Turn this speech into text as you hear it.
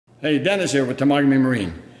Hey, Dennis here with Temagami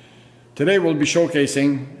Marine. Today we'll be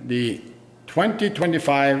showcasing the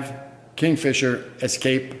 2025 Kingfisher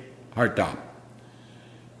Escape Hardtop.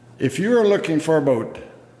 If you're looking for a boat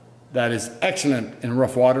that is excellent in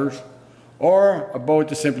rough waters, or a boat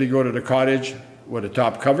to simply go to the cottage with a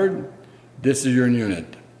top covered, this is your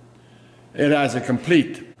unit. It has a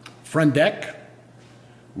complete front deck,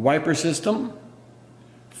 wiper system,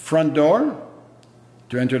 front door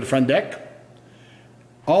to enter the front deck,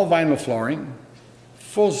 all vinyl flooring,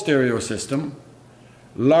 full stereo system,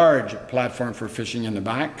 large platform for fishing in the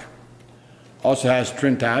back, also has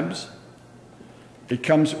trim tabs. It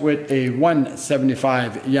comes with a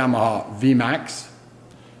 175 Yamaha VMAX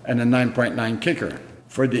and a 9.9 kicker.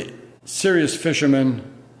 For the serious fisherman,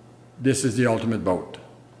 this is the ultimate boat.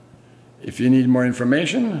 If you need more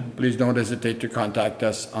information, please don't hesitate to contact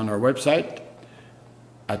us on our website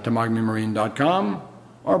at temagamimarine.com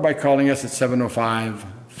or by calling us at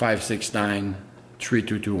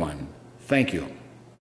 705-569-3221. Thank you.